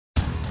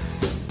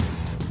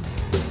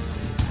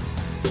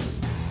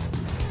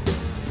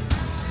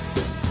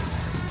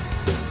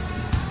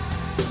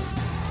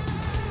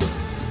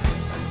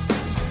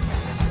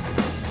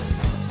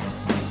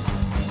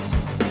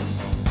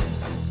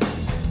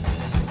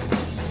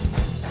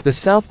The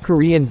South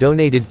Korean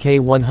donated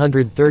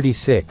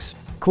K-136,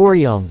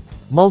 Kooryong,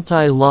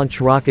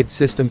 multi-launch rocket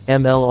system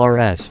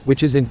MLRS,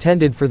 which is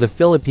intended for the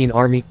Philippine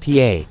Army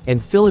 (PA)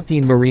 and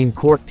Philippine Marine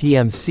Corps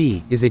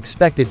 (PMC), is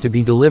expected to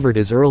be delivered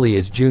as early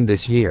as June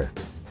this year.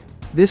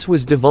 This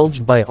was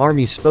divulged by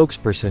Army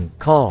spokesperson,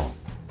 Col.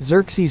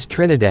 Xerxes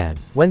Trinidad,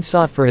 when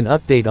sought for an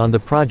update on the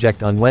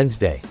project on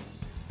Wednesday.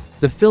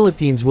 The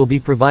Philippines will be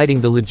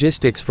providing the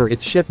logistics for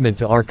its shipment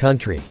to our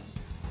country.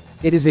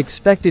 It is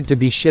expected to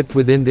be shipped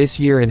within this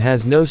year and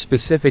has no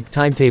specific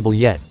timetable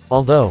yet,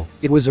 although,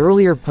 it was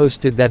earlier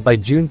posted that by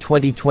June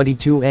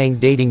 2022 ang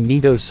dating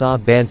nito sa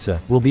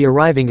bansa will be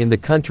arriving in the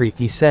country,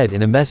 he said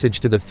in a message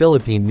to the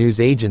Philippine news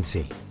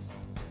agency.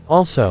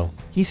 Also,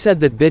 he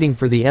said that bidding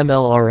for the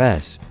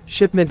MLRS,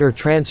 shipment or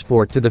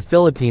transport to the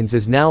Philippines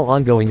is now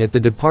ongoing at the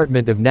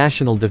Department of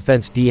National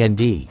Defense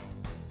 (DND).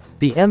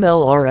 The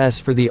MLRS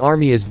for the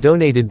Army is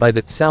donated by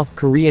the South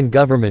Korean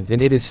government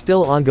and it is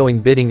still ongoing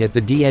bidding at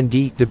the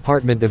DND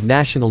Department of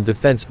National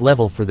Defense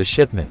level for the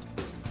shipment.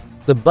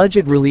 The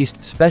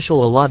budget-released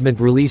Special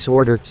Allotment Release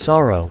Order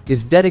 (SARO)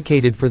 is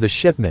dedicated for the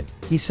shipment,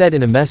 he said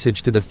in a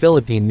message to the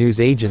Philippine news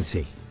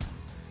agency.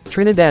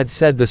 Trinidad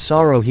said the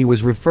SARO he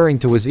was referring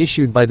to was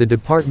issued by the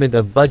Department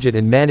of Budget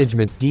and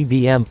Management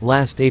 (DBM)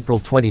 last April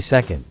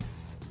 22.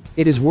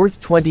 It is worth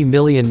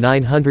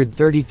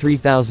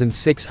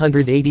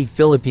 20,933,680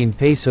 Philippine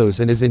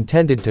pesos and is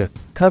intended to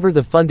cover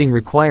the funding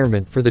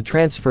requirement for the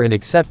transfer and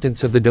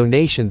acceptance of the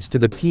donations to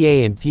the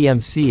PA and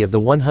PMC of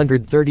the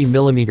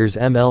 130mm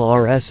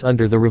MLRS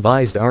under the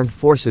revised Armed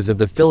Forces of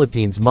the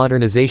Philippines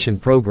Modernization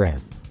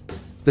Program.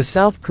 The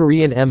South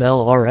Korean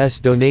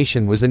MLRS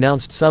donation was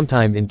announced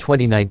sometime in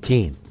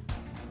 2019.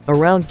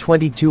 Around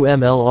 22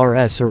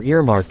 MLRS are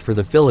earmarked for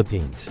the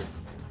Philippines.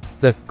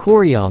 The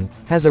Kooryong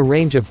has a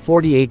range of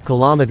 48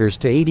 kilometers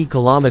to 80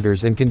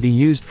 kilometers and can be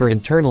used for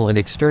internal and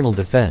external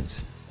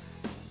defense.